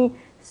told me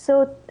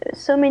so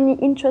many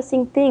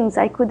interesting things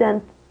I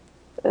couldn't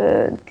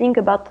think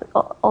about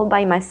all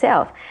by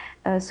myself.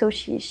 So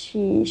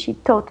she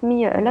taught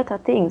me a lot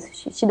of things.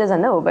 She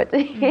doesn't know, but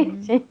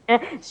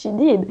she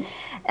did.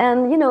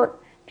 And,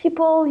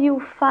 people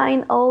you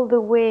find all the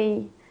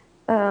way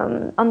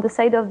on the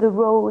side of the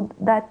road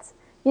that,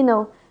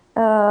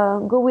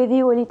 go with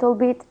you a little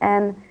bit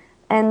and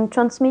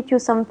transmit you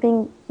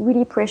something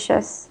really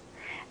precious.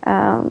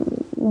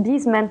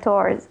 These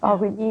mentors are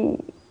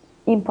really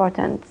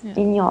important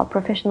in your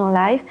professional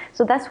life.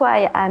 So that's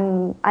why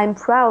I'm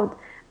proud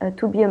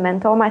to be a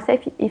mentor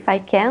myself, if I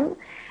can,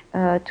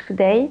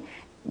 today,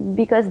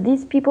 because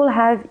these people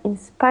have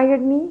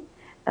inspired me.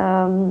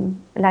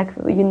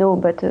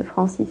 But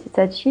Francis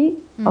Itachi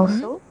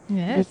also,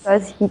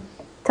 because he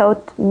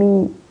taught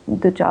me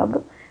the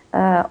job.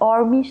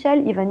 Or Michel,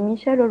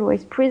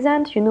 always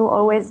present,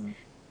 always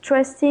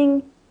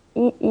trusting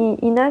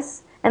in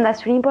us. And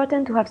that's really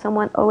important, to have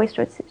someone always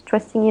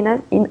trusting in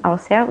us, in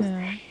ourselves.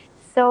 Yeah.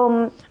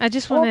 So I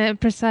just want to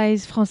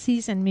precise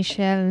Francis and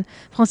Michel.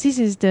 Francis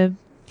is the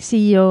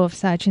CEO of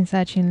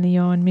Saatchi in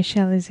Lyon, and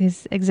Michel is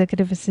his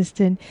executive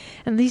assistant.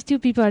 And these two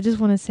people, I just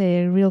want to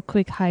say a real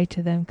quick hi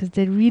to them, because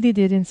they really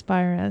did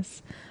inspire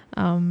us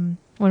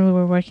when we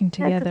were working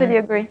together. I totally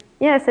agree.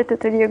 Yes, I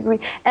totally agree.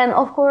 And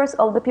of course,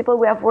 all the people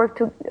we have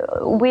worked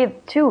with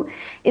too.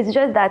 It's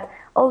just that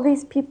all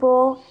these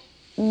people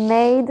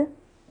made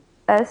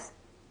us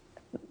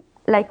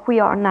like we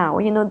are now.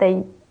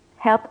 They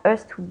help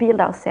us to build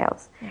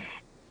ourselves. Yeah.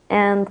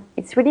 And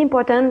it's really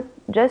important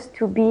just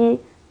to be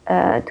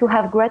to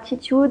have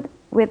gratitude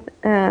with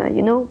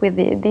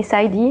this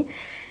idea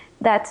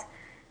that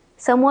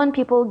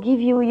people give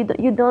you,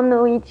 you don't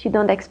know it, you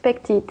don't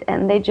expect it,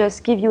 and they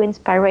just give you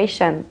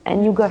inspiration,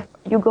 and you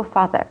go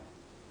further.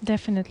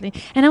 Definitely.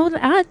 And I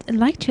would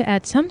like to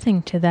add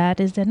something to that,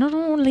 is that not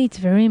only it's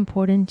very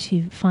important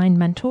to find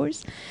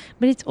mentors,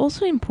 but it's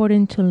also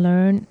important to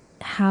learn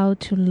how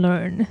to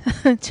learn,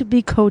 to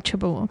be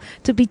coachable,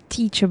 to be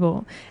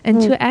teachable,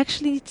 and to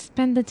actually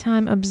spend the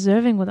time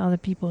observing what other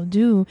people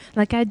do.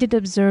 Like I did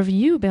observe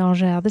you,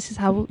 Bérengère. This is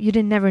how you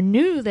never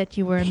knew that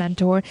you were a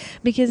mentor,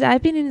 because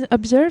I've been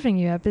observing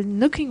you. I've been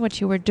looking what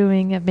you were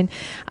doing.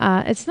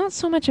 It's not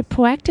so much a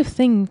proactive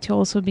thing to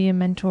also be a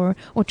mentor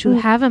or to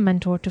have a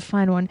mentor, to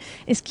find one,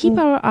 is keep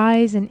our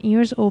eyes and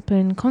ears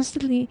open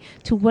constantly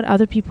to what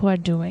other people are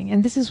doing.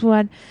 And this is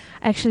what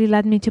actually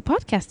led me to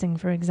podcasting,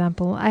 for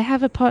example. I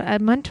have a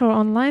mentor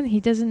online. He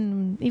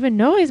doesn't even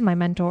know he's my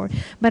mentor,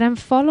 but I'm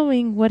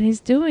following what he's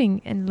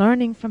doing and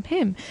learning from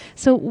him.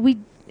 So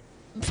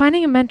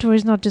finding a mentor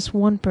is not just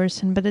one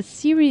person, but a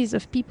series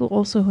of people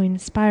also who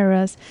inspire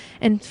us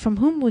and from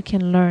whom we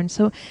can learn.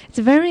 So it's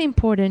very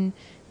important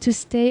to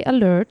stay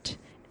alert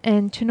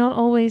and to not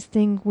always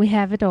think we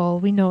have it all,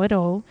 we know it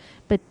all,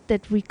 but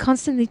that we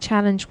constantly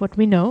challenge what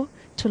we know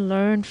to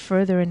learn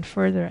further and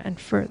further and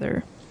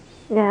further.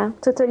 Yeah,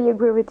 totally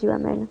agree with you,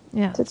 Amel.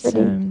 Yeah.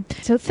 Totally.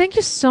 So thank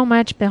you so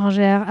much,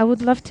 Bérengère. I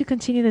would love to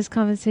continue this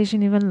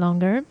conversation even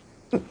longer.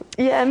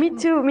 Yeah, me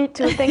too.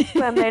 Thank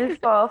you, Amel,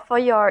 for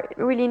your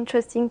really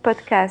interesting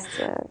podcast.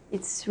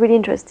 It's really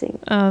interesting.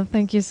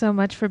 Thank you so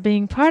much for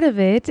being part of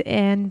it.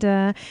 And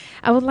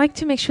I would like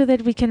to make sure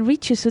that we can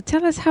reach you. So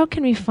tell us, how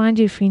can we find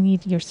you if we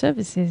need your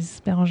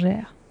services,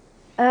 Bérengère?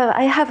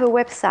 I have a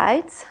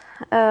website.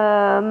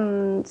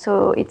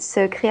 So it's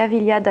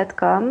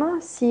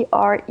creavilia.com,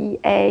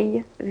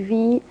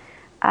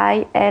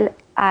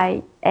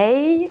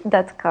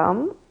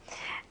 creavilia.com.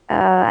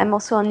 I'm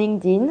also on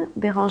LinkedIn,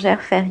 Bérengère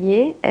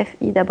Ferrier,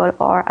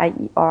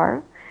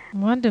 Ferrier.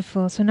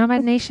 Wonderful. So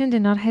Nomad Nation, do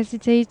not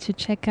hesitate to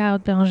check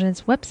out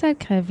Bérengère's website,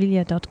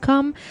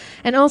 creavilia.com.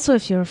 And also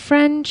if you're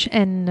French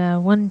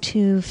and want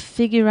to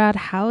figure out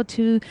how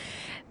to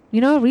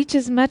reach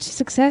as much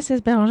success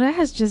as Bérengère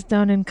has just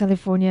done in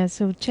California.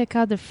 So check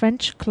out the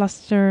French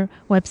Cluster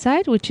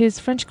website, which is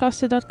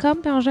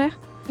frenchcluster.com, Bérengère?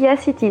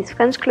 Yes, it is.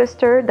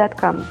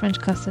 Frenchcluster.com.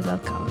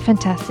 Frenchcluster.com.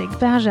 Fantastic.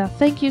 Bérengère,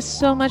 thank you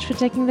so much for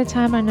taking the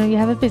time. I know you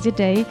have a busy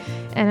day,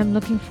 and I'm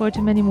looking forward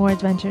to many more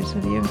adventures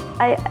with you.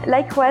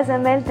 Likewise,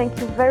 Amel, thank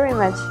you very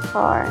much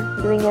for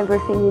doing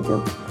everything you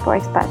do for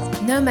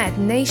expats. Nomad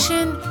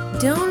Nation,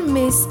 don't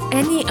miss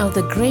any of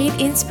the great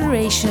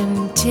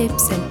inspiration,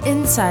 tips, and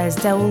insights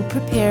that will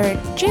prepare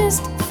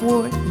just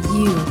for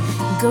you.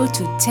 Go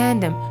to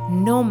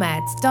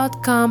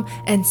tandemnomads.com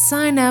and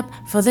sign up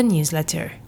for the newsletter.